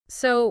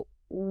So,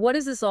 what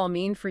does this all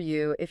mean for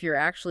you if you're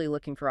actually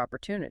looking for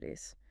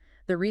opportunities?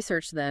 The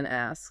research then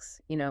asks,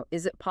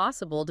 is it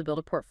possible to build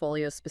a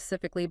portfolio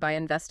specifically by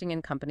investing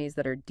in companies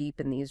that are deep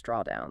in these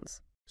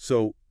drawdowns?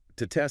 So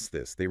to test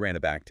this, they ran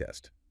a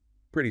backtest.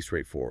 Pretty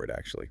straightforward,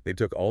 actually. They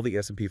took all the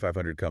S&P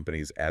 500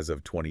 companies as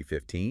of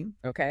 2015,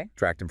 Okay.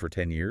 tracked them for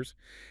 10 years,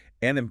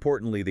 and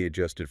importantly, they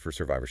adjusted for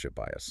survivorship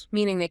bias.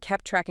 Meaning they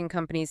kept tracking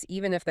companies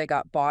even if they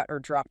got bought or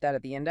dropped out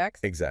of the index?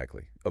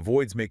 Exactly.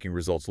 Avoids making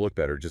results look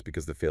better just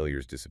because the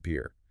failures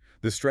disappear.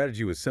 The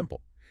strategy was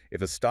simple.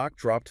 If a stock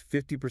dropped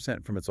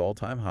 50% from its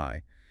all-time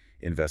high,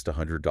 invest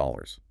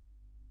 $100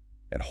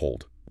 and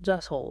hold.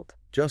 Just hold.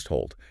 Just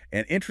hold.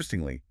 And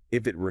interestingly,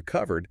 if it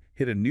recovered,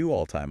 hit a new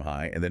all-time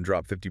high, and then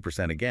dropped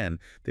 50% again,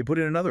 they put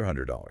in another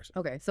 $100.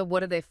 Okay, so what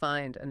did they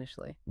find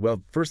initially?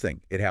 Well, first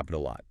thing, it happened a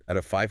lot. Out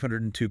of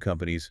 502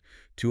 companies,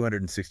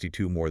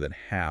 262, more than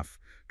half,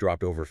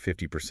 dropped over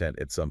 50%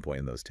 at some point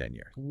in those 10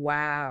 years.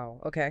 Wow.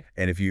 Okay.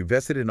 And if you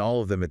invested in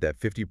all of them at that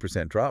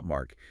 50% drop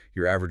mark,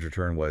 your average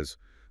return was,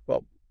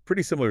 well,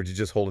 pretty similar to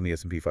just holding the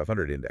S&P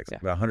 500 index, Yeah.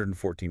 about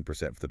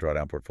 114% for the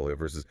drawdown portfolio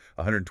versus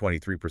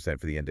 123%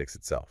 for the index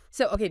itself.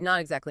 So, okay, not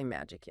exactly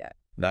magic yet.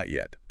 Not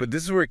yet. But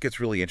this is where it gets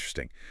really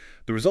interesting.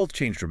 The results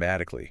changed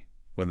dramatically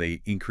when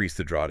they increased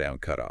the drawdown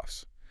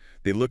cutoffs.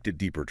 They looked at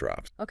deeper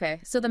drops. Okay,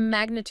 so the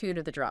magnitude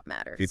of the drop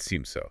matters. It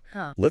seems so.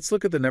 Huh. Let's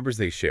look at the numbers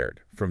they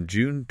shared from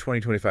June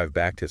 2025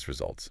 backtest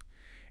results.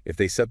 If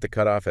they set the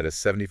cutoff at a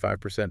 75%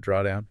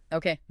 drawdown,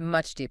 Okay,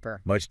 much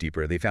deeper. much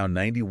deeper, they found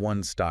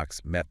 91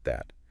 stocks met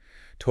that.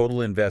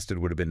 Total invested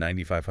would have been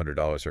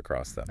 $9,500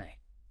 across them. Right.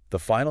 The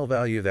final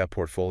value of that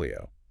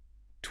portfolio,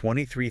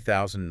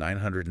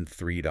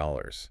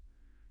 $23,903.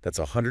 That's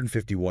a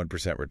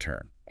 151%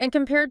 return. And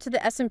compared to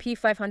the S&P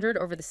 500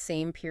 over the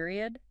same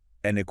period?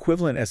 An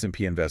equivalent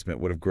S&P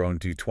investment would have grown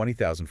to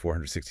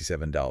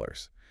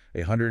 $20,467,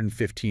 a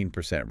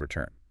 115%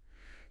 return.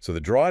 So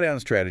the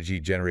drawdown strategy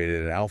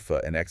generated an alpha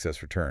and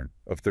excess return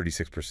of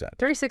 36%.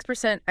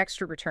 36%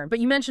 extra return. But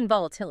you mentioned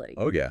volatility.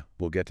 Oh yeah,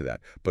 we'll get to that.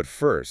 But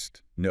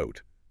first,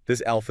 note,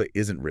 this alpha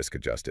isn't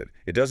risk-adjusted.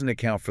 It doesn't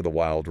account for the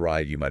wild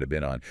ride you might have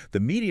been on. The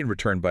median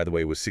return, by the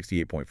way, was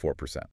 68.4%.